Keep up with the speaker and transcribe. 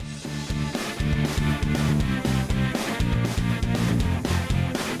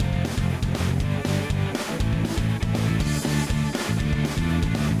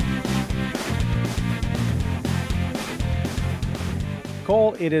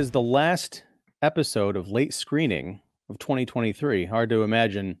Cole, it is the last episode of late screening of 2023. Hard to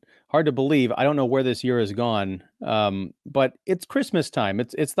imagine, hard to believe. I don't know where this year has gone, but it's Christmas time.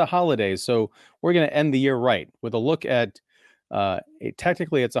 It's the holidays, so we're going to end the year right with a look at.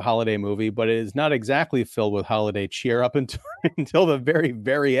 Technically, it's a holiday movie, but it is not exactly filled with holiday cheer up until until the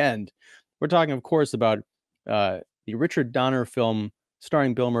very end. We're talking, of course, about the Richard Donner film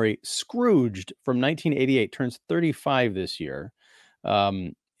starring Bill Murray, Scrooged from 1988, turns 35 this year.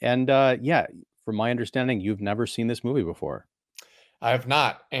 Yeah, from my understanding, you've never seen this movie before. I have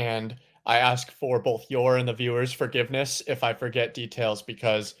not, and I ask for both your and the viewers' forgiveness if I forget details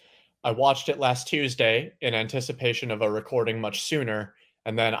because I watched it last Tuesday in anticipation of a recording much sooner,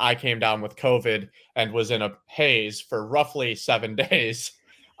 and then I came down with COVID and was in a haze for roughly 7 days.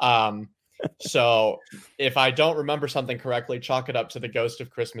 Um, so if I don't remember something correctly, chalk it up to the ghost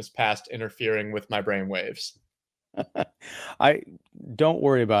of Christmas past interfering with my brain waves. I don't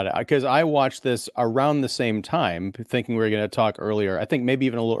worry about it because I watched this around the same time, thinking we were going to talk earlier. I think maybe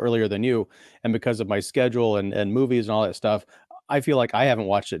even a little earlier than you. And because of my schedule and movies and all that stuff, I feel like I haven't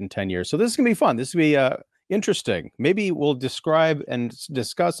watched it in 10 years. So this is going to be fun. This will be interesting. Maybe we'll describe and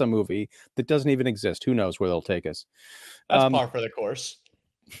discuss a movie that doesn't even exist. Who knows where they'll take us? That's Um, par for the course.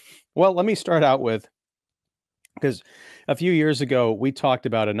 well, let me start out with, because a few years ago, we talked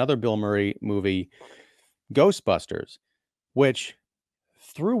about another Bill Murray movie, Ghostbusters, which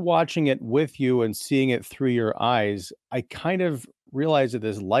through watching it with you and seeing it through your eyes, I kind of realized that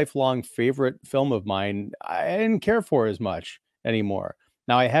this lifelong favorite film of mine, I didn't care for as much anymore.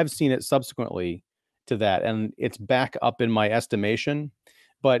 Now, I have seen it subsequently to that, and it's back up in my estimation.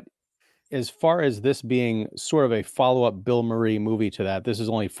 But as far as this being sort of a follow-up Bill Murray movie to that, this is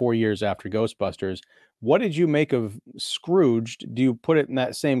only 4 years after Ghostbusters. What did you make of Scrooged? Do you put it in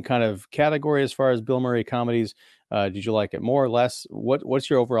that same kind of category as far as Bill Murray comedies? Did you like it more or less? What's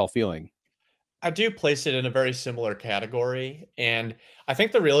your overall feeling? I do place it in a very similar category. And I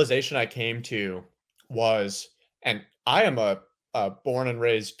think the realization I came to was, and I am a born and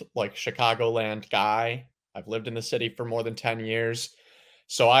raised like Chicagoland guy. I've lived in the city for more than 10 years.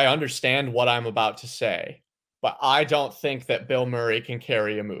 So I understand what I'm about to say, but I don't think that Bill Murray can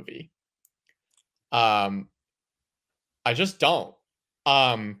carry a movie. Um, I just don't.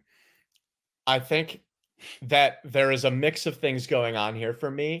 Um, I think that there is a mix of things going on here for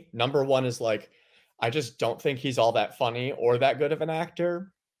me. Number one is like, I just don't think he's all that funny or that good of an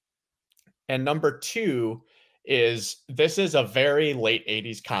actor. And number two is this is a very late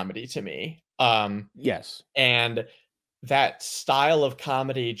 80s comedy to me. Yes. And that style of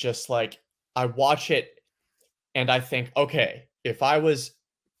comedy, just like I watch it and I think, okay, if I was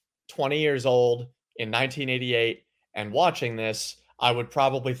 20 years old in 1988 and watching this, I would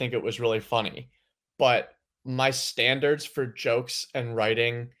probably think it was really funny. But my standards for jokes and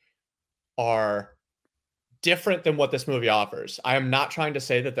writing are different than what this movie offers. I am not trying to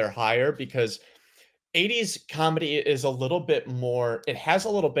say that they're higher because 80s comedy is a little bit more, it has a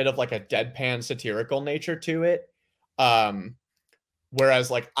little bit of like a deadpan satirical nature to it. Um,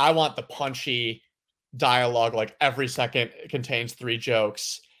 Whereas like I want the punchy dialogue, like every second contains three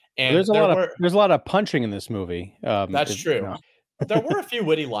jokes. Well, And there were there's a lot of punching in this movie. That's It, true. no. There were a few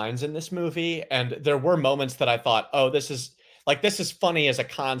witty lines in this movie, and there were moments that I thought, "Oh, this is funny as a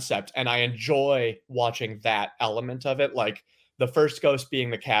concept," and I enjoy watching that element of it. Like the first ghost being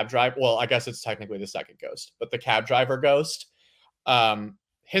the cab driver. Well, I guess it's technically the second ghost, but the cab driver ghost.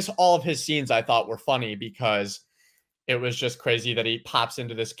 His all of his scenes I thought were funny because it was just crazy that he pops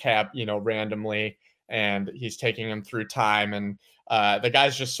into this cab, randomly, and he's taking him through time, and the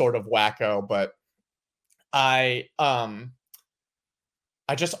guy's just sort of wacko, but I um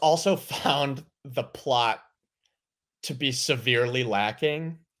I just also found the plot to be severely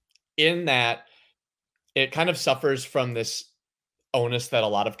lacking in that it kind of suffers from this onus that a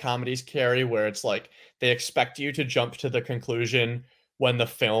lot of comedies carry where it's like they expect you to jump to the conclusion when the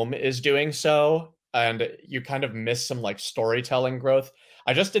film is doing so and you kind of miss some like storytelling growth.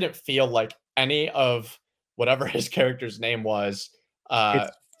 I just didn't feel like any of whatever his character's name was, uh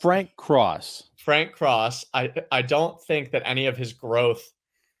It's Frank Cross. Frank Cross. I don't think that any of his growth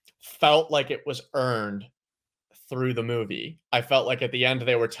felt like it was earned through the movie. I felt like at the end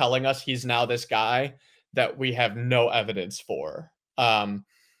they were telling us he's now this guy that we have no evidence for. And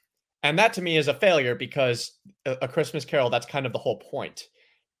that to me is a failure because a Christmas Carol, that's kind of the whole point.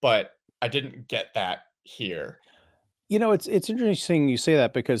 But I didn't get that here. It's interesting you say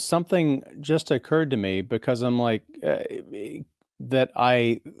that because something just occurred to me because I'm like that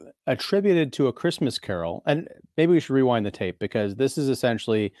I attributed to A Christmas Carol, and maybe we should rewind the tape because this is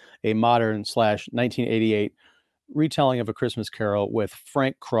essentially a modern slash 1988 retelling of A Christmas Carol with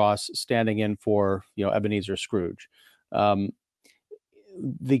Frank Cross standing in for, Ebenezer Scrooge. Um,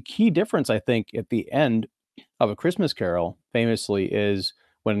 the key difference, I think, at the end of A Christmas Carol, famously, is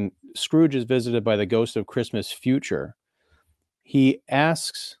when Scrooge is visited by the ghost of Christmas future. He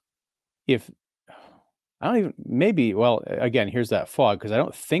asks if I don't even maybe well again here's that fog because I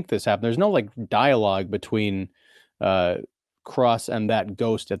don't think this happened. There's no like dialogue between uh Cross and that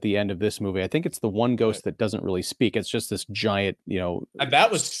ghost at the end of this movie. I think it's the one Right. ghost that doesn't really speak. It's just this giant, And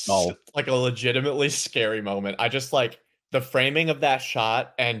that was skull. like a legitimately scary moment. I just like the framing of that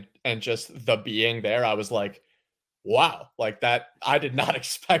shot and just the being there. I was like, wow, like that. I did not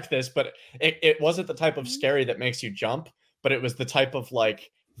expect this, but it wasn't the type of scary that makes you jump, but it was the type of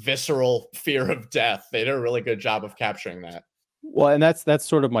like visceral fear of death. They did a really good job of capturing that. Well, and that's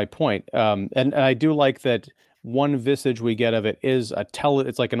sort of my point. And I do like that one visage we get of it is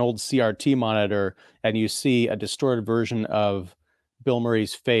it's like an old CRT monitor, and you see a distorted version of Bill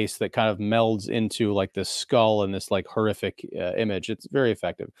Murray's face that kind of melds into like this skull and this like horrific image. It's very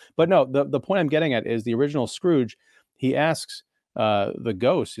effective. But no, the point I'm getting at is the original Scrooge. He asks the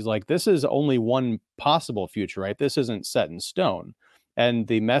ghost, he's like, "This is only one possible future, right? This isn't set in stone." And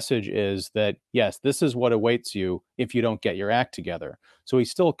the message is that, yes, this is what awaits you if you don't get your act together. So he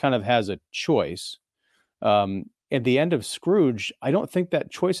still kind of has a choice. At the end of Scrooge, I don't think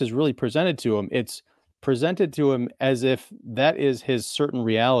that choice is really presented to him. It's presented to him as if that is his certain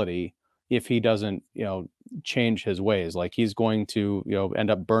reality if he doesn't, change his ways. Like he's going to,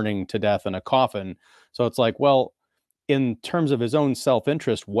 end up burning to death in a coffin. So it's like, well, in terms of his own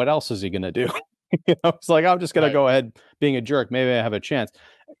self-interest, what else is he going to do? It's like, I'm just going to Right. go ahead being a jerk. Maybe I have a chance.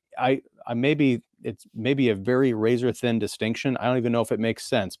 I maybe it's maybe a very razor thin distinction. I don't even know if it makes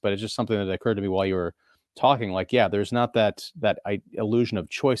sense, but it's just something that occurred to me while you were talking. Like, yeah, there's not that illusion of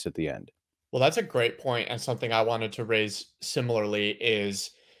choice at the end. Well, that's a great point, and something I wanted to raise similarly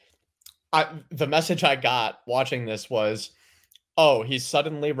is the message I got watching this was, oh, he's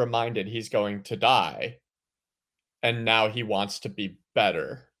suddenly reminded he's going to die, and now he wants to be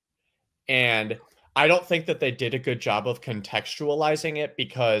better. And I don't think that they did a good job of contextualizing it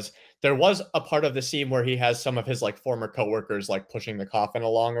because there was a part of the scene where he has some of his like former coworkers like pushing the coffin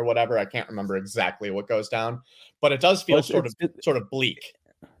along or whatever. I can't remember exactly what goes down, but it does Well, feel sort of bleak.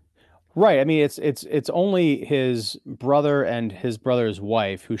 right. I mean, it's only his brother and his brother's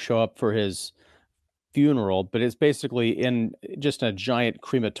wife who show up for his funeral, but it's basically in just a giant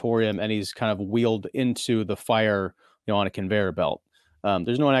crematorium, and he's kind of wheeled into the fire, on a conveyor belt.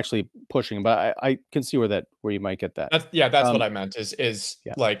 There's no one actually pushing him, but I can see where you might get that. That's what Um, I meant is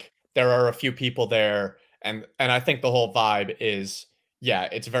yeah. like there are a few people there and I think the whole vibe is yeah,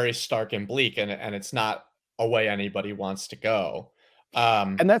 it's very stark and bleak and it's not a way anybody wants to go.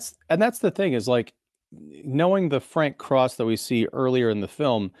 Um And that's the thing is like knowing the Frank Cross that we see earlier in the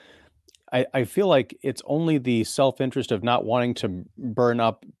film, I feel like it's only the self-interest of not wanting to burn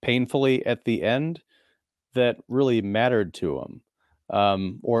up painfully at the end that really mattered to him,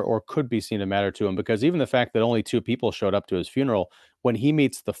 or could be seen to matter to him, because even the fact that only two people showed up to his funeral, when he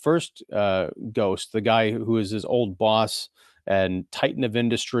meets the first ghost, the guy who is his old boss and titan of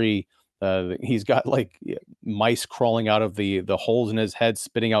industry, he's got like mice crawling out of the holes in his head,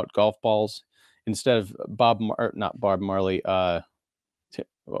 spitting out golf balls instead of not Bob Marley,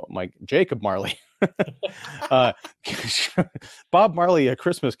 Jacob Marley. uh, Bob Marley, A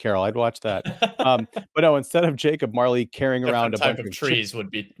Christmas Carol. I'd watch that. But no, instead of Jacob Marley carrying around different a type bunch of of trees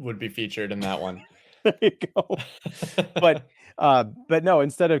would be featured in that one. there you go. But but no,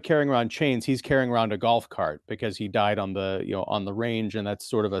 instead of carrying around chains, he's carrying around a golf cart because he died on the range, and that's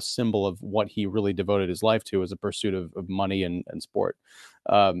sort of a symbol of what he really devoted his life to, as a pursuit of money and sport.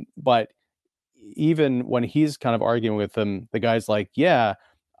 But even when he's kind of arguing with him, the guy's like, "Yeah,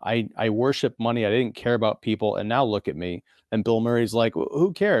 I worship money. I didn't care about people, and now look at me." And Bill Murray's like,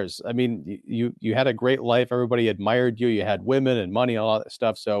 Who cares? I mean, you had a great life. Everybody admired you. You had women and money, all that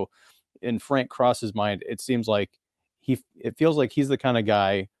stuff." So, in Frank Cross's mind, it seems like it feels like he's the kind of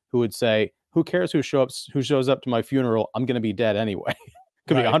guy who would say, "Who cares who shows up to my funeral? I'm going to be dead anyway."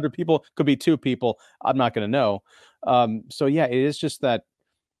 Could be Right. 100 people, could be two people. I'm not going to know. So yeah, it is just that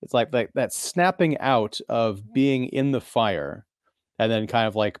it's like that snapping out of being in the fire, and then kind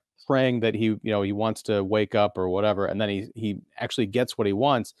of like praying that he wants to wake up or whatever, and then he actually gets what he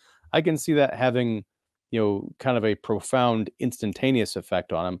wants. I can see that having, kind of a profound instantaneous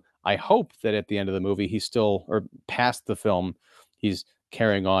effect on him. I hope that at the end of the movie, he's still, or past the film, he's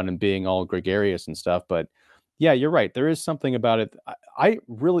carrying on and being all gregarious and stuff. But yeah, you're right. There is something about it. I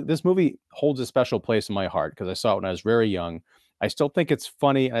really, this movie holds a special place in my heart because I saw it when I was very young. I still think it's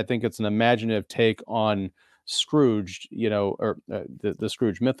funny. I think it's an imaginative take on Scrooged, or the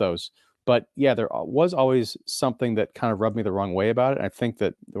Scrooge mythos. But yeah, there was always something that kind of rubbed me the wrong way about it. And I think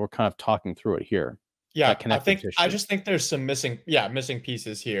that we're kind of talking through it here, Yeah, that connective I tissue. just think there's some missing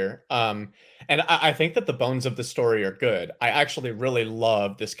pieces here. And I think that the bones of the story are good. I actually really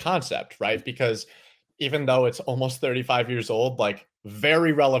love this concept, right? Because even though it's almost 35 years old, like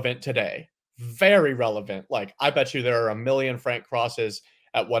very relevant today, very relevant. Like I bet you there are a million Frank Crosses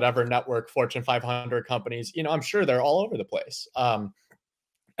at whatever network, Fortune 500 companies. I'm sure they're all over the place.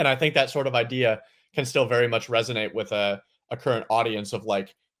 And I think that sort of idea can still very much resonate with a current audience of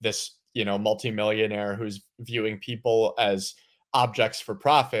like this, multimillionaire who's viewing people as objects for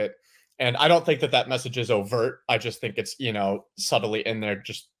profit. And I don't think that that message is overt. I just think it's, subtly in there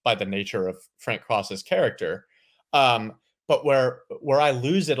just by the nature of Frank Cross's character. But where I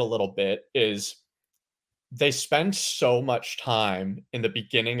lose it a little bit is they spend so much time in the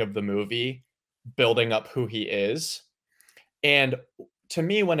beginning of the movie building up who he is, and to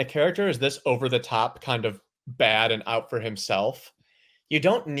me, when a character is this over the top, kind of bad and out for himself, you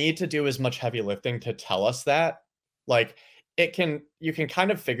don't need to do as much heavy lifting to tell us that. Like you can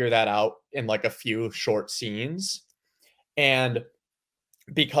kind of figure that out in like a few short scenes. And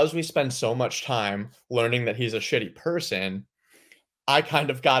because we spend so much time learning that he's a shitty person, I kind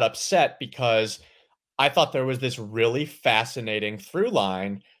of got upset because I thought there was this really fascinating through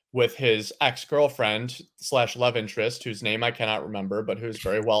line with his ex-girlfriend slash love interest, whose name I cannot remember, but who's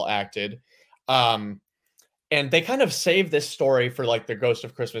very well acted. Um, and they kind of save this story for like the Ghost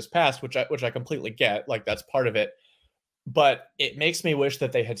of Christmas Past, which I completely get. Like that's part of it. But it makes me wish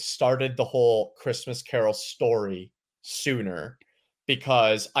that they had started the whole Christmas Carol story sooner,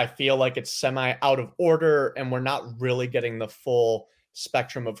 because I feel like it's semi out of order and we're not really getting the full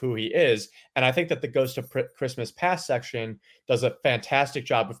spectrum of who he is. And I think that the Ghost of Christmas Past section does a fantastic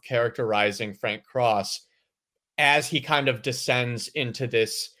job of characterizing Frank Cross as he kind of descends into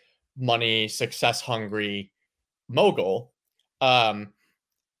this money, success hungry mogul, um,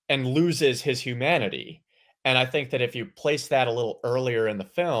 and loses his humanity. And I think that if you place that a little earlier in the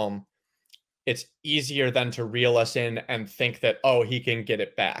film, it's easier then to reel us in and think that, oh, he can get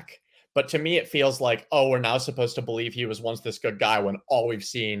it back. But to me, it feels like, oh, we're now supposed to believe he was once this good guy when all we've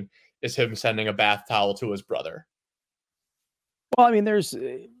seen is him sending a bath towel to his brother. Well, I mean, there's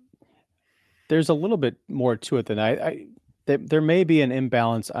a little bit more to it than there may be an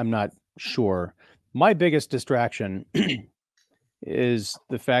imbalance. I'm not sure. My biggest distraction is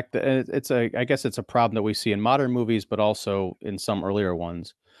the fact that I guess it's a problem that we see in modern movies, but also in some earlier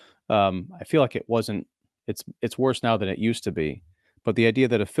ones. I feel like it's worse now than it used to be. But the idea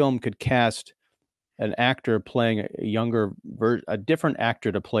that a film could cast an actor playing a different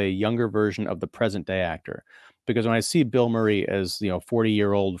actor to play a younger version of the present day actor. Because when I see Bill Murray as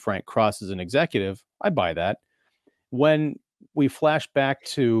 40-year-old Frank Cross as an executive, I buy that. When we flash back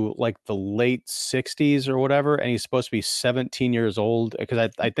to like the late 60s or whatever, and he's supposed to be 17 years old, because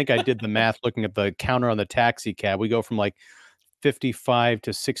I think I did the math looking at the counter on the taxi cab. We go from like 55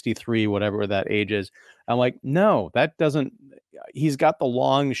 to 63, whatever that age is. I'm like, no, that doesn't. He's got the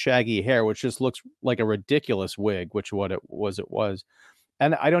long, shaggy hair, which just looks like a ridiculous wig, which what it was.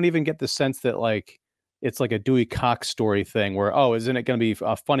 And I don't even get the sense that like it's like a Dewey Cox story thing where, oh, isn't it going to be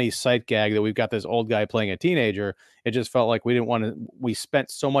a funny sight gag that we've got this old guy playing a teenager? It just felt like we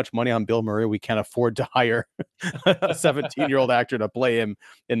spent so much money on Bill Murray, we can't afford to hire a 17-year-old actor to play him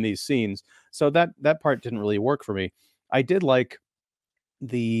in these scenes. So that part didn't really work for me. I did like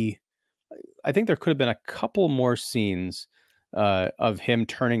the I think there could have been a couple more scenes of him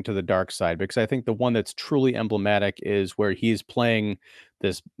turning to the dark side, because I think the one that's truly emblematic is where he's playing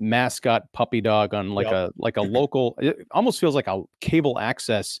this mascot puppy dog on like Yep, a local. It almost feels like a cable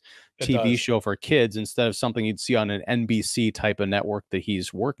access it TV does. show for kids instead of something you'd see on an NBC type of network that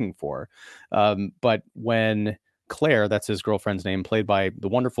he's working for. But when Claire, that's his girlfriend's name, played by the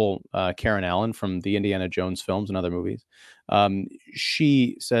wonderful Karen Allen from the Indiana Jones films and other movies.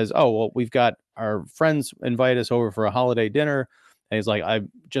 She says, "Oh, well, we've got our friends invite us over for a holiday dinner." And he's like, "I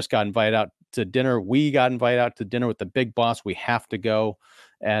just got invited out to dinner. We got invited out to dinner with the big boss. We have to go."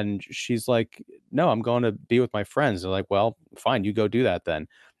 And she's like, "No, I'm going to be with my friends." They're like, "Well, fine, you go do that then."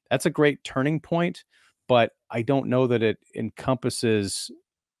 That's a great turning point, but I don't know that it encompasses.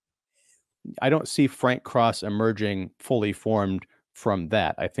 I don't see Frank Cross emerging fully formed from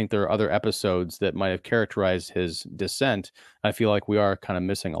that. I think there are other episodes that might have characterized his descent. I feel like we are kind of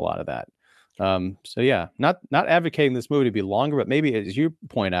missing a lot of that. So yeah, not advocating this movie to be longer, but maybe, as you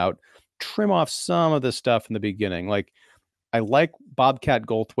point out, trim off some of the stuff in the beginning. Like I like Bobcat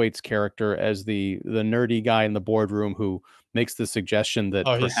Goldthwait's character as the nerdy guy in the boardroom who makes the suggestion that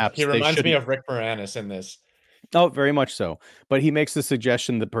Oh, he perhaps they reminds me shouldn't. of Rick Moranis in this. Oh, very much so. But he makes the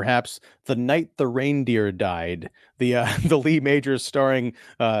suggestion that perhaps the night the reindeer died, the the Lee Majors starring,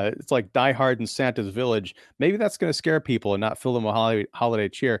 it's like Die Hard and Santa's Village. Maybe that's going to scare people and not fill them with holiday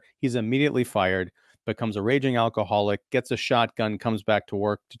cheer. He's immediately fired, becomes a raging alcoholic, gets a shotgun, comes back to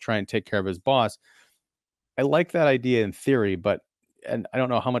work to try and take care of his boss. I like that idea in theory, but and I don't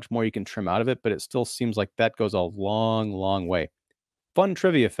know how much more you can trim out of it, but it still seems like that goes a long, long way. Fun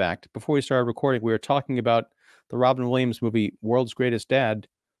trivia fact, before we started recording, we were talking about the Robin Williams movie World's Greatest Dad,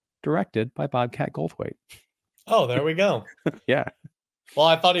 directed by Bobcat Goldthwait. Oh, there we go. Yeah. Well,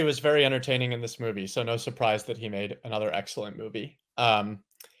 I thought he was very entertaining in this movie, so no surprise that he made another excellent movie.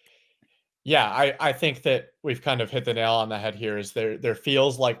 Yeah, I think that we've kind of hit the nail on the head here. Is there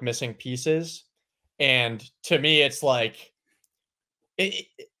feels like missing pieces, and to me, it's like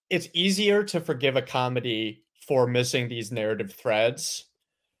it's easier to forgive a comedy for missing these narrative threads,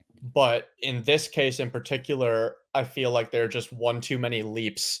 but in this case in particular, I feel like there are just one too many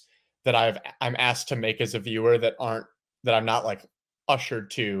leaps that I'm asked to make as a viewer that I'm not like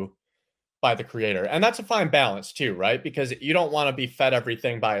ushered to by the creator. And that's a fine balance too, right? Because you don't want to be fed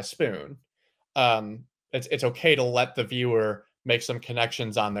everything by a spoon. It's okay to let the viewer make some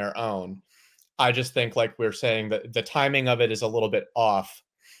connections on their own. I just think, like we're saying, that the timing of it is a little bit off,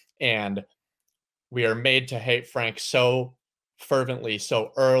 and we are made to hate Frank so fervently,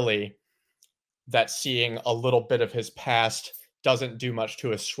 so early, that seeing a little bit of his past doesn't do much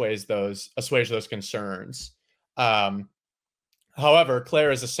to assuage those concerns. Um, However,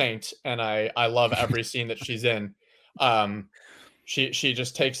 Claire is a saint, and I love every scene that she's in. Um, she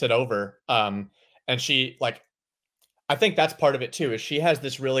just takes it over, and she like I think that's part of it too. Is she has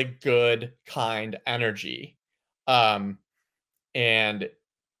this really good, kind energy, um, and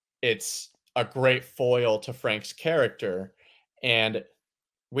it's a great foil to Frank's character, and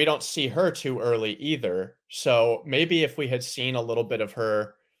we don't see her too early either. So maybe if we had seen a little bit of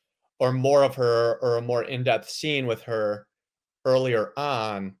her, or more of her, or a more in-depth scene with her earlier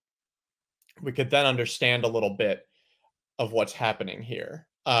on, we could then understand a little bit of what's happening here.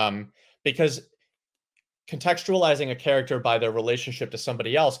 Because contextualizing a character by their relationship to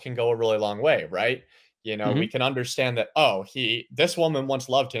somebody else can go a really long way, right? You know, Hmm. we can understand that, oh, this woman once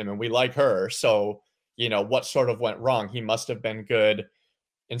loved him and we like her. So, what sort of went wrong? He must have been good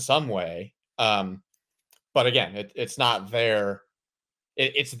in some way. But again, it's not there.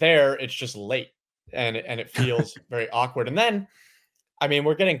 It's there. It's just late, and it feels very awkward. And then, I mean,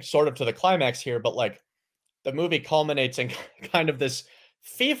 we're getting sort of to the climax here, but like the movie culminates in kind of this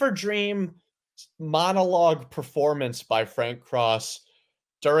fever dream monologue performance by Frank Cross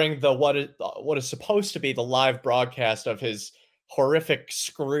during what is supposed to be the live broadcast of his horrific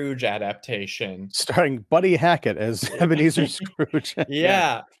Scrooge adaptation. Starring Buddy Hackett as Ebenezer Scrooge. Yeah.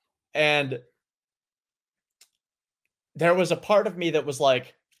 Yeah, and there was a part of me that was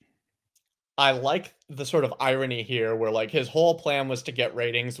like, I like the sort of irony here where like his whole plan was to get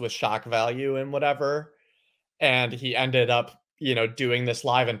ratings with shock value and whatever, and he ended up, doing this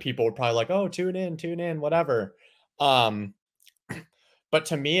live and people were probably like, "Oh, tune in, whatever." Um, but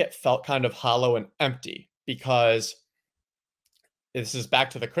to me it felt kind of hollow and empty because this is back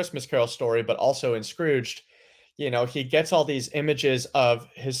to the Christmas Carol story, but also in Scrooged, he gets all these images of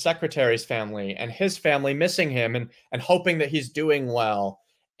his secretary's family and his family missing him and hoping that he's doing well.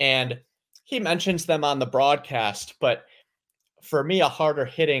 And he mentions them on the broadcast, but for me, a harder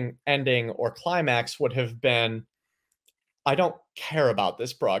hitting ending or climax would have been, I don't care about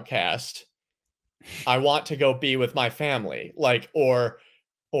this broadcast. I want to go be with my family. Like, or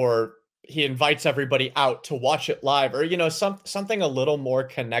he invites everybody out to watch it live, or something a little more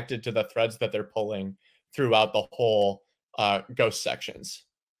connected to the threads that they're pulling throughout the whole ghost sections.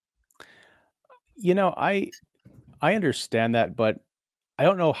 You know, I understand that, but I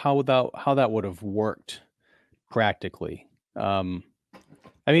don't know how that would have worked practically. Um,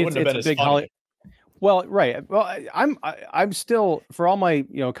 I It mean, wouldn't have it's been a as big holiday. funny. Well, right. Well, I'm still, for all my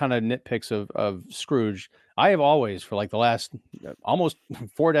kind of nitpicks of Scrooge. I have always, for like the last almost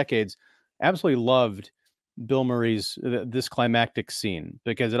 4 decades, absolutely loved Bill Murray's this climactic scene,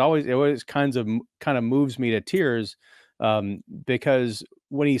 because it always kind of moves me to tears, because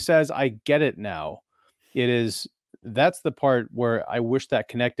when he says "I get it now," it is that's the part where I wish that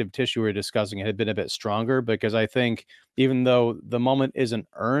connective tissue we were discussing had been a bit stronger, because I think even though the moment isn't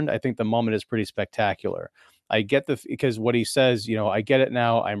earned, I think the moment is pretty spectacular. I get because what he says, I get it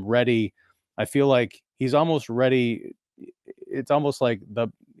now, I'm ready. I feel like he's almost ready. It's almost like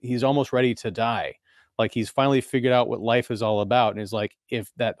he's almost ready to die. Like he's finally figured out what life is all about. And he's like,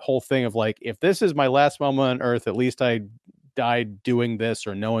 if that whole thing of like, if this is my last moment on earth, at least I died doing this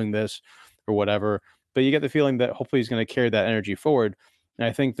or knowing this or whatever. but you get the feeling that hopefully he's going to carry that energy forward. And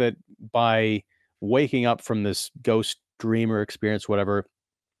I think that by waking up from this ghost dream or experience, whatever,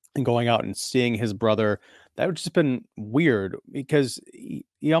 and going out and seeing his brother, that would just been weird because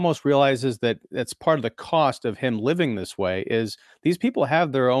he almost realizes that that's part of the cost of him living this way is these people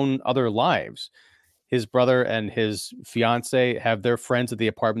have their own other lives. His brother and his fiance have their friends at the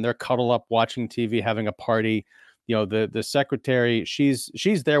apartment. They're cuddled up watching TV, having a party. The secretary, she's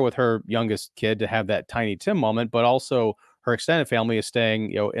there with her youngest kid to have that Tiny Tim moment, but also her extended family is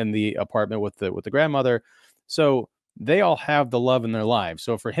staying, in the apartment with the grandmother. So they all have the love in their lives.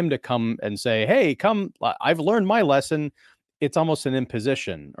 So for him to come and say, "Hey, come, I've learned my lesson," it's almost an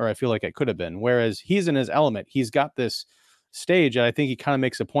imposition, or I feel like it could have been. Whereas he's in his element. He's got this stage, and I think he kind of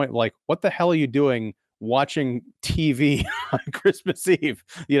makes a point like, "What the hell are you doing watching TV on Christmas Eve?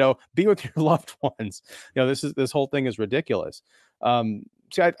 Be with your loved ones. This whole thing is ridiculous." So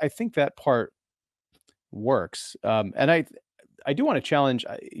I think that part works. And I do want to challenge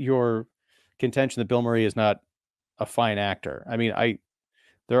your contention that Bill Murray is not a fine actor. I mean, I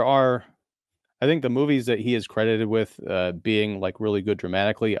think the movies that he is credited with being like really good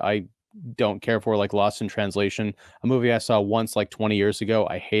dramatically, I don't care for, like Lost in Translation, a movie I saw once like 20 years ago.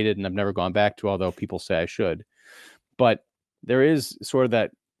 I hated and I've never gone back to, although people say I should. But there is sort of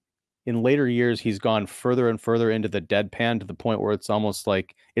that in later years, he's gone further and further into the deadpan to the point where it's almost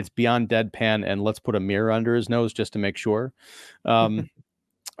like it's beyond deadpan and let's put a mirror under his nose just to make sure. Um,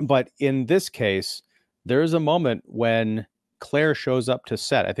 but in this case, there is a moment when Claire shows up to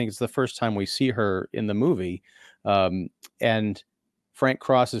set. I think it's the first time we see her in the movie. And Frank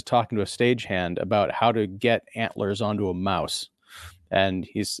Cross is talking to a stagehand about how to get antlers onto a mouse. And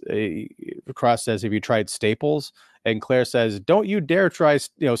Cross says, "Have you tried staples?" And Claire says, "Don't you dare try,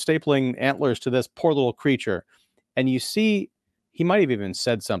 stapling antlers to this poor little creature." And you see, he might have even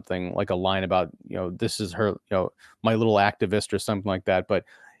said something like a line about, this is her, my little activist or something like that. But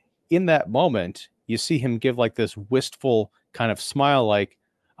in that moment, you see him give like this wistful kind of smile, like,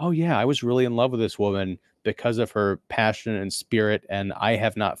 "Oh yeah, I was really in love with this woman because of her passion and spirit, and I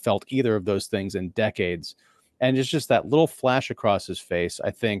have not felt either of those things in decades." And it's just that little flash across his face,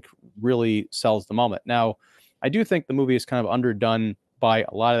 I think, really sells the moment. Now, I do think the movie is kind of underdone by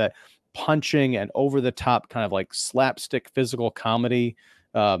a lot of that punching and over the top kind of like slapstick physical comedy.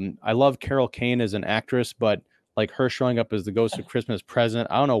 I love Carol Kane as an actress, but like her showing up as the ghost of Christmas present,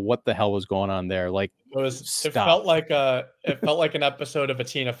 I don't know what the hell was going on there. Like, It stop. it felt like an episode of a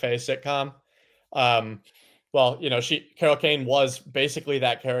Tina Fey sitcom. Um, well, Carol Kane was basically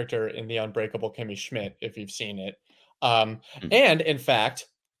that character in The Unbreakable Kimmy Schmidt, if you've seen it. Um, Mm. and in fact,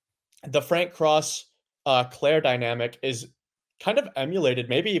 the Frank Cross Claire dynamic is kind of emulated,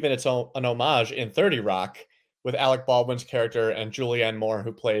 maybe even its own an homage in 30 Rock with Alec Baldwin's character and Julianne Moore,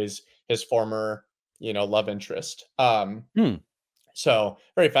 who plays his former, love interest. Hmm. So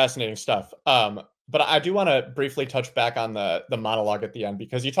very fascinating stuff. But I do want to briefly touch back on the monologue at the end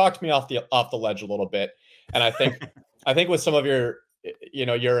because you talked me off the ledge a little bit, and I think with some of your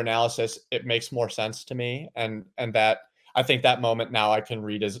analysis, it makes more sense to me, and that I think that moment now I can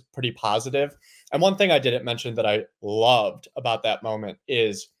read as pretty positive. And one thing I didn't mention that I loved about that moment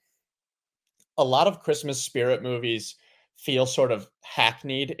is a lot of Christmas spirit movies feel sort of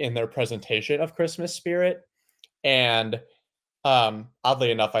hackneyed in their presentation of Christmas spirit, and oddly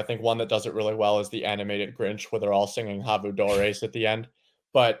enough, I think one that does it really well is the animated Grinch, where they're all singing Havudores at the end.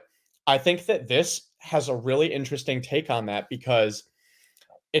 But I think that this has a really interesting take on that because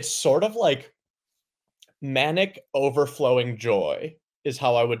it's sort of like manic overflowing joy is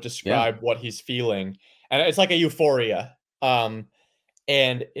how I would Yeah. describe what he's feeling. And it's like a euphoria. And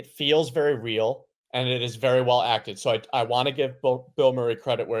it feels very real and it is very well acted. So I want to give Bill Murray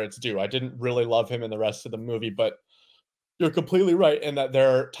credit where it's due. I didn't really love him in the rest of the movie, but you're completely right in that there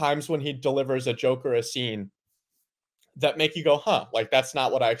are times when he delivers a joke or a scene that make you go, huh, like that's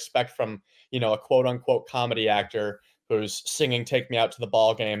not what I expect from, a quote unquote comedy actor who's singing Take Me Out to the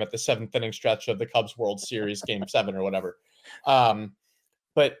Ball Game at the seventh inning stretch of the Cubs World Series game 7 or whatever. Um,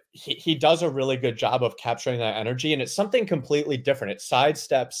 but he does a really good job of capturing that energy, and it's something completely different. It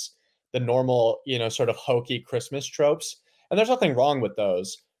sidesteps the normal, sort of hokey Christmas tropes, and there's nothing wrong with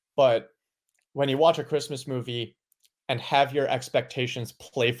those. But when you watch a Christmas movie and have your expectations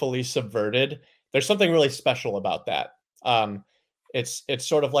playfully subverted, there's something really special about that. Um, it's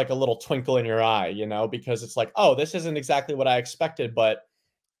sort of like a little twinkle in your eye, because it's like, oh, this isn't exactly what I expected, but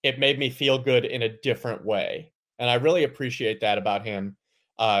it made me feel good in a different way, and I really appreciate that about him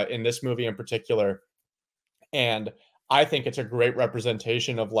in this movie in particular. And I think it's a great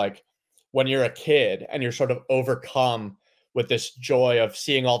representation of like when you're a kid and you're sort of overcome with this joy of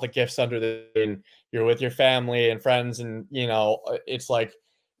seeing all the gifts under the tree, and you're with your family and friends, and it's like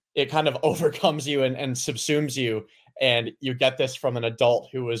it kind of overcomes you and subsumes you, and you get this from an adult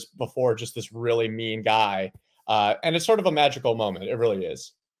who was before just this really mean guy, and it's sort of a magical moment. It really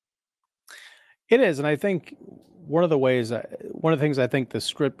is. It is, and I think one of the things I think the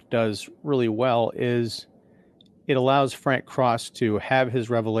script does really well is it allows Frank Cross to have his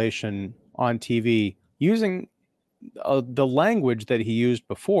revelation on TV using the language that he used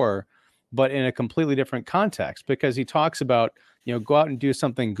before, but in a completely different context. Because he talks about, go out and do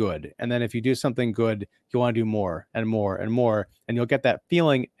something good, and then if you do something good, you want to do more and more and more, and you'll get that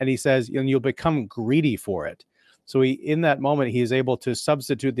feeling. And he says, you'll become greedy for it. So in that moment, he is able to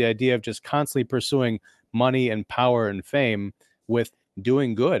substitute the idea of just constantly pursuing money and power and fame with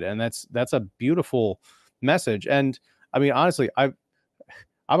doing good, and that's a beautiful message. And I mean, honestly, I'm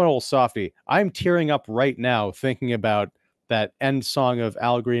an old softie. I'm tearing up right now thinking about that end song of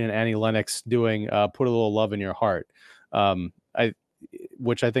Al Green and Annie Lennox doing "Put a Little Love in Your Heart," I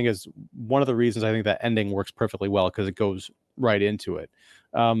which I think is one of the reasons I think that ending works perfectly well, because it goes right into it.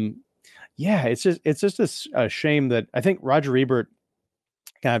 Um, yeah, it's just a shame that I think Roger Ebert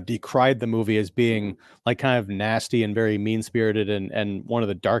kind of decried the movie as being like kind of nasty and very mean spirited, and one of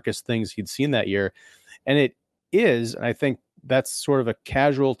the darkest things he'd seen that year. And it is, and I think that's sort of a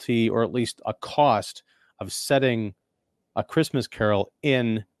casualty, or at least a cost, of setting A Christmas Carol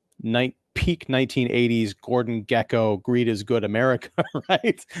in peak 1980s Gordon Gekko greed is good America.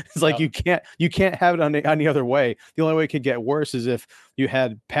 Right? It's like Yep. you can't have it any other way. The only way it could get worse is if you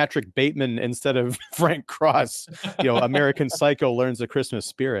had Patrick Bateman instead of Frank Cross. American Psycho learns the Christmas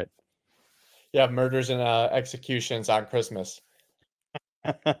spirit. Yeah, murders and executions on Christmas.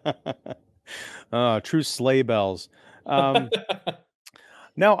 True sleigh bells. Um,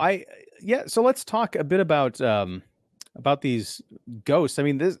 Now, yeah. So let's talk a bit about these ghosts. I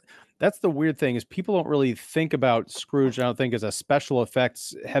mean, that's the weird thing, is people don't really think about Scrooge, I don't think, as a special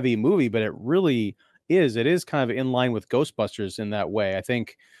effects heavy movie, but it really is. It is kind of in line with Ghostbusters in that way. I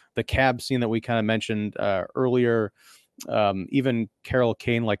think the cab scene that we kind of mentioned earlier, even Carol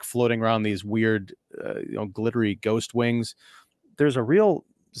Kane like floating around these weird, glittery ghost wings. There's a real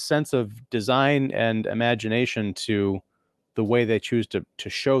sense of design and imagination to the way they choose to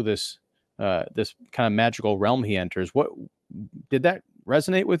show this kind of magical realm he enters. What did that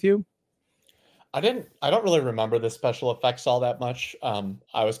resonate with you? I don't really remember the special effects all that much.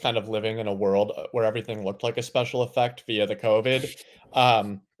 I was kind of living in a world where everything looked like a special effect via the COVID.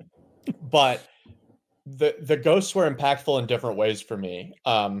 Um, but the ghosts were impactful in different ways for me.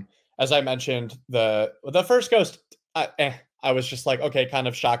 As I mentioned, the first ghost, I was just like, okay, kind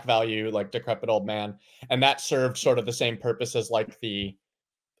of shock value, like decrepit old man, and that served sort of the same purpose as like the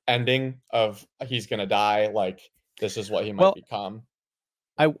ending of he's gonna die, like this is what he might Well, become.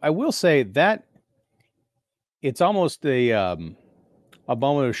 I will say that it's almost a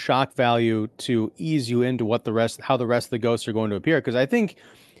moment of shock value to ease you into how the rest of the ghosts are going to appear, because I think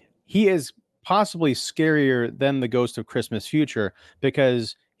he is possibly scarier than the Ghost of Christmas Future,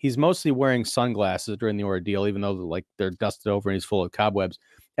 because he's mostly wearing sunglasses during the ordeal, even though like they're dusted over and he's full of cobwebs.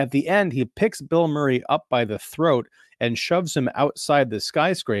 At the end, he picks Bill Murray up by the throat and shoves him outside the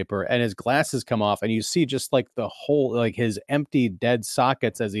skyscraper, and his glasses come off, and you see just like the whole, like his empty dead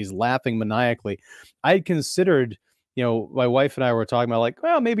sockets as he's laughing maniacally. I'd considered, my wife and I were talking about, like,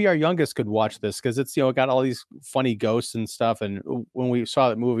 well, maybe our youngest could watch this because it's, got all these funny ghosts and stuff. And when we saw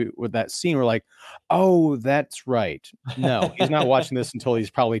that movie with that scene, we're like, oh, that's right. No, he's not watching this until he's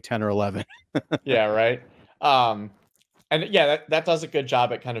probably 10 or 11. Yeah, right. Um, and yeah, that does a good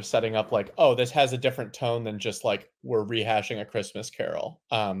job at kind of setting up like, oh, this has a different tone than just like we're rehashing a Christmas Carol.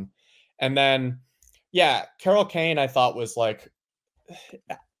 And then yeah, Carol Kane I thought was like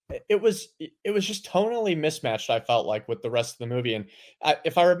it was just tonally mismatched. I felt like with the rest of the movie, and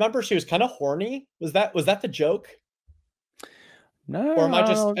if I remember, she was kind of horny. Was that the joke, or No, I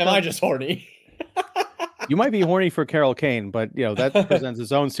am I just horny? you might be horny for Carol Kane, but that presents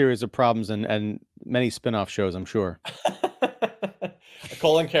its own series of problems and many spin-off shows, I'm sure.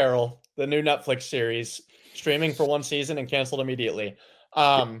 Colin Carroll, the new Netflix series, streaming for one season and canceled immediately.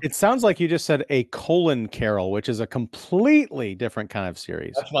 It sounds like you just said a colon Carol, which is a completely different kind of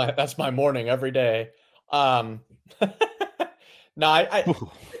series. That's my morning every day. Um, no, I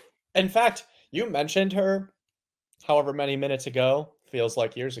in fact, you mentioned her however many minutes ago, feels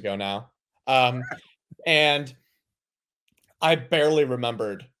like years ago now. And I barely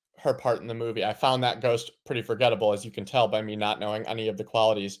remembered her part in the movie. I found that ghost pretty forgettable, as you can tell by me not knowing any of the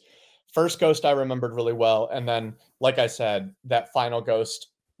qualities. First ghost I remembered really well, and then, like I said, that final ghost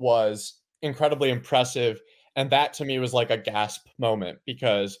was incredibly impressive. And that to me was like a gasp moment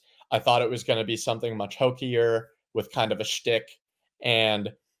because I thought it was going to be something much hokier with kind of a shtick,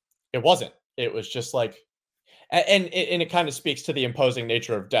 and it wasn't. It was just like, and it kind of speaks to the imposing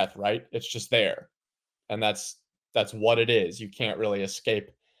nature of death, right? It's just there, and that's what it is. You can't really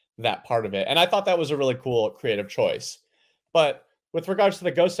escape that part of it. And I thought that was a really cool creative choice. But with regards to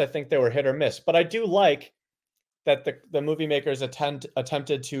the ghosts, I think they were hit or miss. But I do like that the movie makers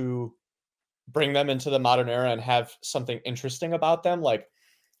attempted to bring them into the modern era and have something interesting about them. Like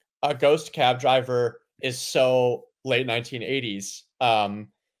a ghost cab driver is so late 1980s.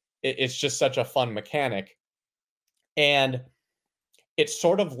 It's just such a fun mechanic, and it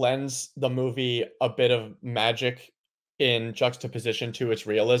sort of lends the movie a bit of magic in juxtaposition to its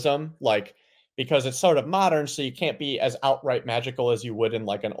realism, like, because it's sort of modern, so you can't be as outright magical as you would in,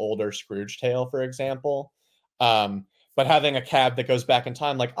 like, an older Scrooge tale, for example. But having a cab that goes back in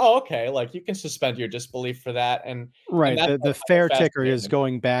time, like, "Oh, okay," like, you can suspend your disbelief for that, and Right, that's the what I find fare ticker is fascinating.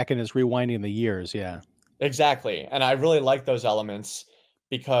 going back and is rewinding the years, yeah. Exactly, and I really like those elements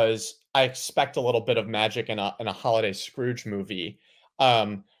because I expect a little bit of magic in a holiday Scrooge movie,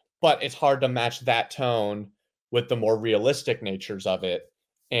 um, but it's hard to match that tone with the more realistic natures of it,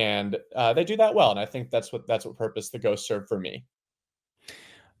 and, they do that well, and I think that's what purpose the Ghost served for me.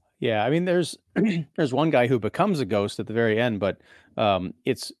 Yeah, I mean, there's there's one guy who becomes a ghost at the very end, but,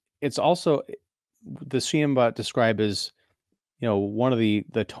 it's also the scene I'm about to describe is, one of the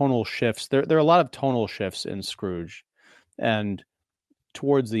tonal shifts. There are a lot of tonal shifts in Scrooge, and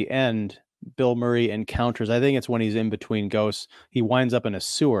towards the end, Bill Murray encounters, I think it's when he's in between ghosts, he winds up in a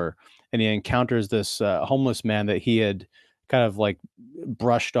sewer, and he encounters this, homeless man that he had kind of, like,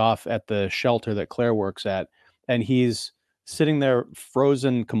 brushed off at the shelter that Claire works at, and he's sitting there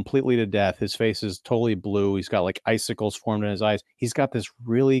frozen completely to death. His face is totally blue, he's got, like, icicles formed in his eyes. He's got this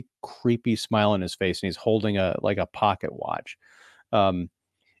really creepy smile on his face, and he's holding a pocket watch. Um,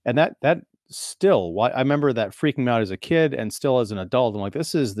 and that still, why I remember that freaking me out as a kid and still as an adult. I'm like,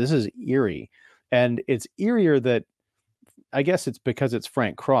 this is eerie. And it's eerier that I guess it's because it's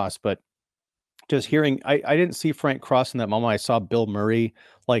Frank Cross, but just hearing I didn't see Frank Cross in that moment. I saw Bill Murray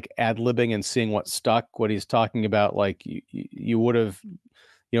like ad-libbing and seeing what stuck, what he's talking about. Like you would have,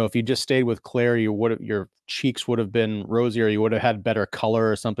 if you just stayed with Claire, your cheeks would have been rosier, you would have had better color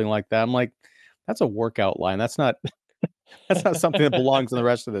or something like that. I'm like, that's a workout line. That's not that's not something that belongs in the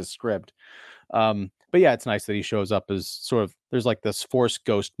rest of the script. But yeah, it's nice that he shows up as sort of there's like this forced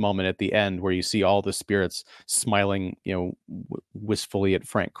ghost moment at the end where you see all the spirits smiling, wistfully at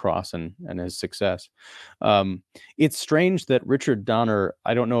Frank Cross and his success. It's strange that Richard Donner,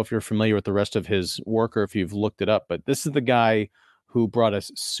 I don't know if you're familiar with the rest of his work or if you've looked it up, but this is the guy who brought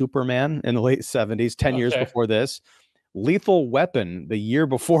us Superman in the late 70s, 10 years Okay. before this. Lethal Weapon the year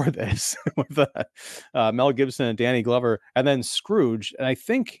before this with Mel Gibson and Danny Glover, and then Scrooge. And I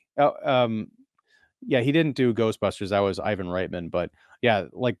think, yeah, he didn't do Ghostbusters. That was Ivan Reitman. But yeah,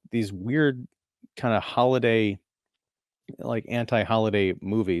 like these weird kind of holiday, like anti-holiday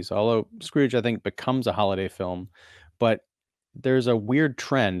movies. Although Scrooge, I think, becomes a holiday film, but there's a weird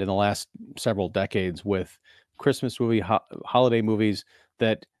trend in the last several decades with Christmas holiday movies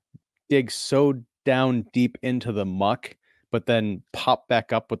that dig so down deep into the muck, but then pop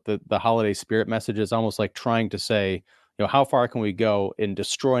back up with the holiday spirit messages, almost like trying to say, how far can we go in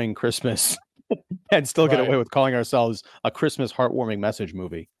destroying Christmas and still get Right. away with calling ourselves a Christmas heartwarming message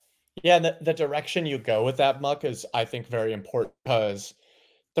movie? Yeah, and the direction you go with that muck is, I think, very important because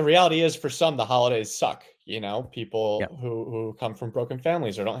the reality is for some, the holidays suck, Yeah. people who come from broken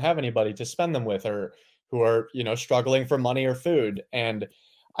families or don't have anybody to spend them with or who are, struggling for money or food, and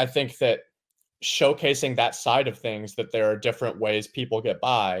I think that showcasing that side of things, that there are different ways people get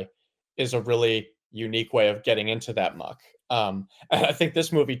by, is a really unique way of getting into that muck. And I think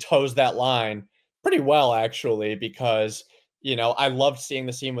this movie toes that line pretty well, actually, because I loved seeing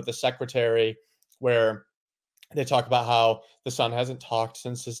the scene with the secretary where they talk about how the son hasn't talked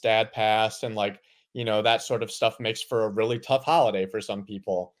since his dad passed, and like that sort of stuff makes for a really tough holiday for some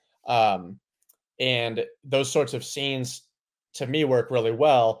people. Um, and those sorts of scenes to me work really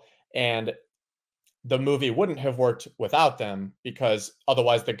well. And the movie wouldn't have worked without them because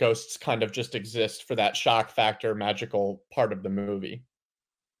otherwise the ghosts kind of just exist for that shock factor magical part of the movie.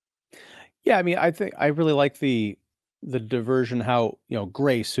 Yeah, I mean, I think I really like the diversion. How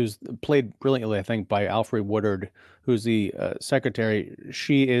Grace, who's played brilliantly, I think, by Alfred Woodard, who's the secretary.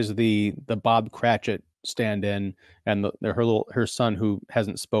 She is the Bob Cratchit stand-in, and her son who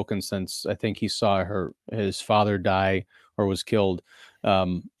hasn't spoken since I think he saw his father die or was killed.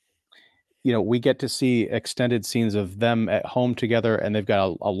 Um, we get to see extended scenes of them at home together, and they've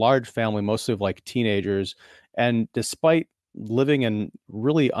got a large family, mostly of like teenagers, And despite living in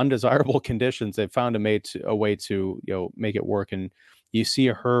really undesirable conditions, they've found a way to, make it work. And you see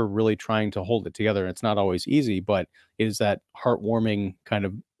her really trying to hold it together. And it's not always easy, but it is that heartwarming kind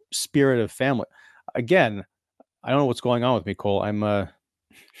of spirit of family. Again, I don't know what's going on with me, Cole. I'm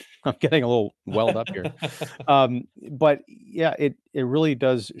getting a little welled up here. But yeah, it really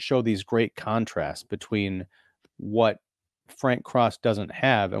does show these great contrasts between what Frank Cross doesn't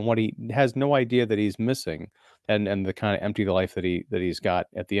have and what he has no idea that he's missing, and the kind of empty life that he's got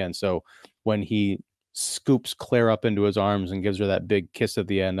at the end. So when he scoops Claire up into his arms and gives her that big kiss at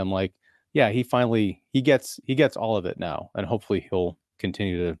the end, I'm like, yeah, he gets all of it now, and hopefully he'll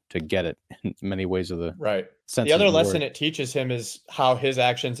continue to get it in many ways of the Right. The senses other of the lesson word. it teaches him is how his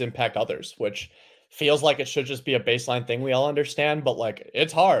actions impact others, which feels like it should just be a baseline thing we all understand, but like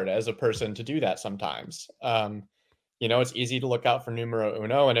it's hard as a person to do that sometimes. It's easy to look out for numero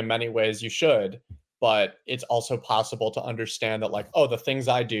uno, and in many ways you should, but it's also possible to understand that, like, oh, the things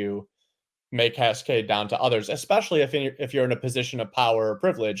I do may cascade down to others, especially if you're in a position of power or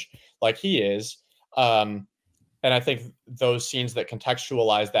privilege like he is. Um, and I think those scenes that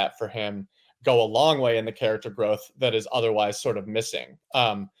contextualize that for him go a long way in the character growth that is otherwise sort of missing.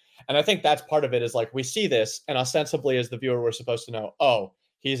 And I think that's part of it is like we see this, and ostensibly as the viewer, we're supposed to know, oh,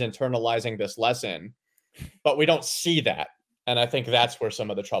 he's internalizing this lesson, but we don't see that. And I think that's where some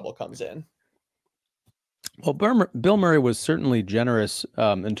of the trouble comes in. Well, Bill Murray was certainly generous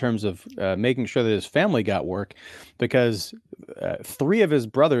in terms of making sure that his family got work, because three of his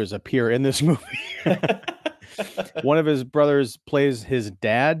brothers appear in this movie. One of his brothers plays his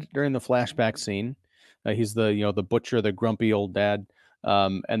dad during the flashback scene. He's the butcher, the grumpy old dad.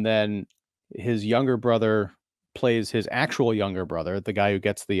 And then his younger brother plays his actual younger brother, the guy who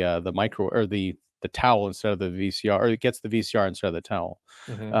gets the micro or the towel instead of the VCR, or gets the VCR instead of the towel.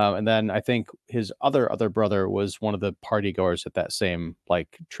 Mhm. And then I think his other brother was one of the party goers at that same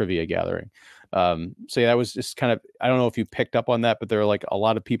like trivia gathering. So yeah, that was just kind of, I don't know if you picked up on that, but there are like a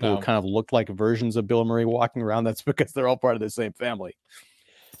lot of people who No, kind of looked like versions of Bill Murray walking around. That's because they're all part of the same family.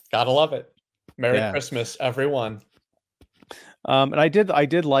 gotta love it. Merry Yeah. Christmas, everyone. And I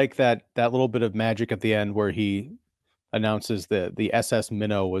did like that little bit of magic at the end where he announces the SS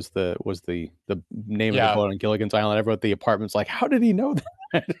Minnow was the name of the Yeah. boat on Gilligan's Island. Everyone at the apartment's like, how did he know that?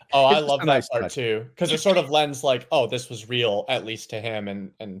 Oh, I It's just love a that nice part touch. too, because it sort of lends like, oh, this was real, at least to him,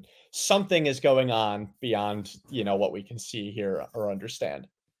 and something is going on beyond, what we can see here or understand.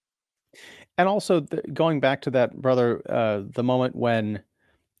 And also going back to that brother, the moment when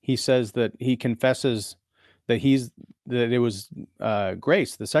he says that he confesses that it was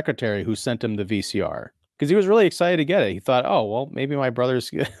Grace, the secretary, who sent him the VCR because he was really excited to get it. He thought, oh well, maybe my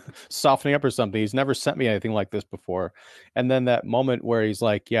brother's softening up or something. He's never sent me anything like this before. And then that moment where he's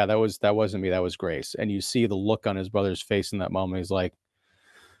like, yeah, that wasn't me, that was Grace. And you see the look on his brother's face in that moment. He's like,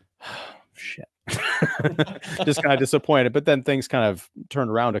 shit. Just kind of disappointed. But then things kind of turned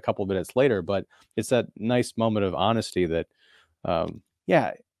around a couple minutes later. But it's that nice moment of honesty that,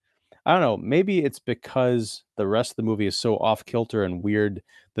 yeah, I don't know. Maybe it's because the rest of the movie is so off kilter and weird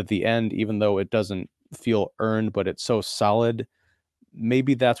that the end, even though it doesn't feel earned, but it's so solid,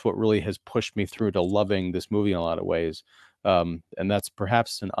 maybe that's what really has pushed me through to loving this movie in a lot of ways. And that's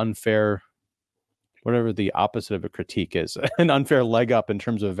perhaps an unfair, whatever the opposite of a critique is, an unfair leg up in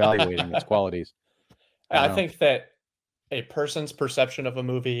terms of evaluating its qualities. I don't I know. think that a person's perception of a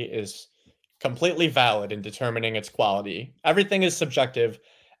movie is completely valid in determining its quality. Everything is subjective,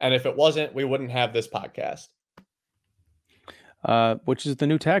 and if it wasn't, we wouldn't have this podcast. Which is the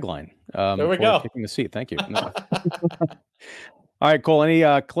new tagline There we for go. Kicking the Seat. Thank you. No. All right, Cole.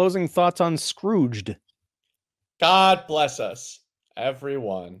 Any closing thoughts on Scrooged? God bless us,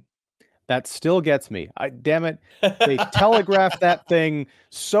 everyone. That still gets me. Damn it. They telegraph that thing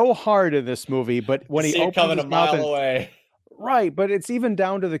so hard in this movie, but You when he see it opens coming a his mouth mile and away. right, but it's even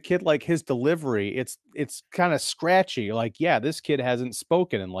down to the kid, like his delivery. It's kind of scratchy. Like, yeah, this kid hasn't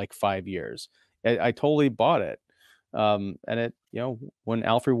spoken in like 5 years. I totally bought it. And it, when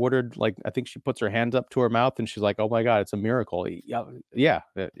Alfred Woodard, like, I think she puts her hands up to her mouth and she's like, "Oh my God, it's a miracle." Yeah, yeah,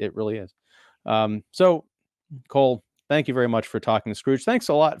 it really is. So Cole, thank you very much for talking to Scrooge. Thanks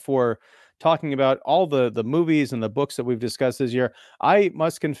a lot for talking about all the movies and the books that we've discussed this year. I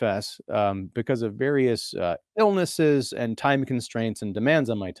must confess, because of various illnesses and time constraints and demands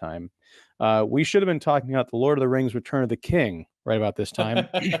on my time, we should have been talking about the Lord of the Rings: Return of the King right about this time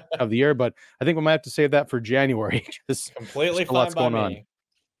of the year, but I think we might have to save that for January because there's Completely still lots fine by going on.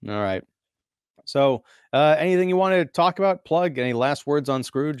 me. All right. So, anything you want to talk about? Plug? Any last words on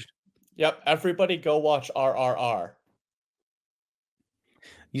Scrooge? Yep, everybody go watch RRR.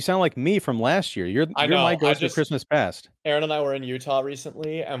 You sound like me from last year. I You're my know. ghost of Christmas past. Aaron and I were in Utah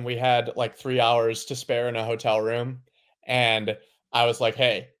recently, and we had like 3 hours to spare in a hotel room. And I was like,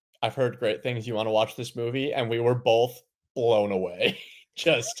 "Hey, I've heard great things. You want to watch this movie?" And we were both blown away,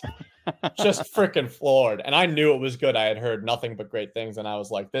 just just freaking floored. And I knew it was good. I had heard nothing but great things, and I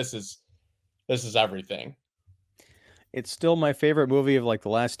was like, "This is everything." It's still my favorite movie of like the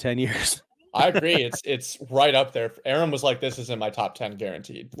last 10 years. I agree. It's right up there. Aaron was like, "This is in my top 10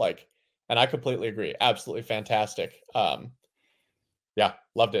 guaranteed." Like, and I completely agree. Absolutely fantastic. Yeah,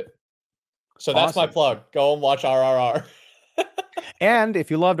 loved it. So that's my Awesome. plug. Go and watch RRR. And if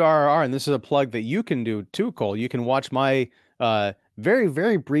you loved RRR, and this is a plug that you can do too, Cole, you can watch my very,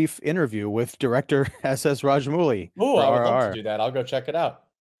 very brief interview with director SS Rajamouli Ooh, for I would love to RRR. do that. I'll go check it out.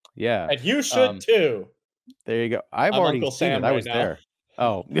 Yeah. And you should Um, too. there you go. I've I'm already Uncle seen it. Sam I right was now. there.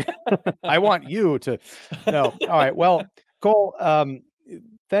 Oh, I want you to. No. All right. Well, Cole,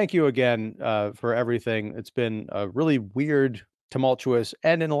 thank you again for everything. It's been a really weird, tumultuous,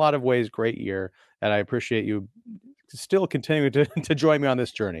 and in a lot of ways, great year. And I appreciate you still continuing to, to join me on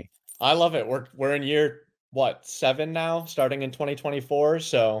this journey. I love it. We're in year what, 7 now, starting in 2024,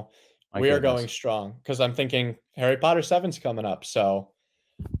 so My we are going goodness. strong because I'm thinking Harry Potter 7's coming up. So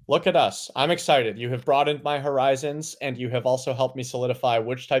look at us. I'm excited. You have broadened my horizons and you have also helped me solidify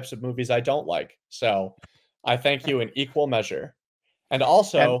which types of movies I don't like. So I thank you in equal measure. And And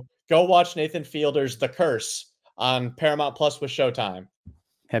also, go watch Nathan Fielder's The Curse on Paramount Plus with Showtime.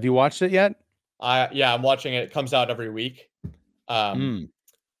 have you watched it yet? Yeah, I'm watching it. It comes out every week. Um,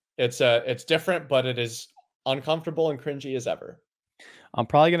 Mm. it's different, but it is uncomfortable and cringy as ever. I'm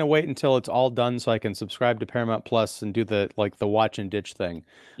probably gonna wait until it's all done so I can subscribe to Paramount Plus and do the watch and ditch thing.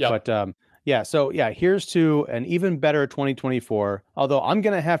 Yep. But yeah, so yeah, here's to an even better 2024. Although I'm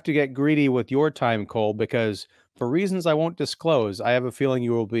gonna have to get greedy with your time, Cole, because for reasons I won't disclose, I have a feeling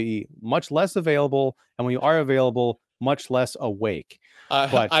you will be much less available, and when you are available, much less awake.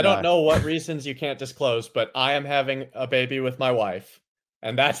 But I don't know what reasons you can't disclose, but I am having a baby with my wife,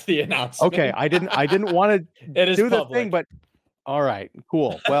 and that's the okay, announcement. I didn't want to It is do the thing, public. but all right,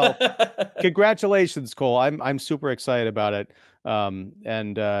 cool. Well, congratulations, Cole. I'm super excited about it.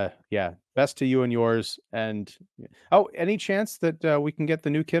 And yeah, best to you and yours. And oh, any chance that we can get the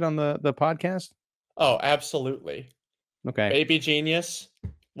new kid on the podcast? Oh, absolutely. Okay, Baby Genius.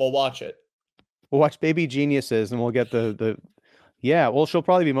 We'll watch it. we'll watch Baby Geniuses, and we'll get the yeah. Well, she'll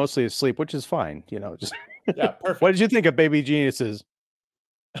probably be mostly asleep, which is fine. You know, just Yeah, what did perfect. you think of Baby Geniuses?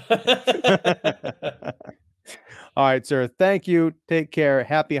 All right, sir. Thank you. Take care.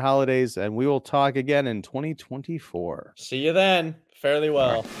 Happy holidays, and we will talk again in 2024. See you then. Fairly All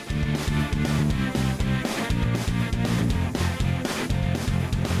right. well.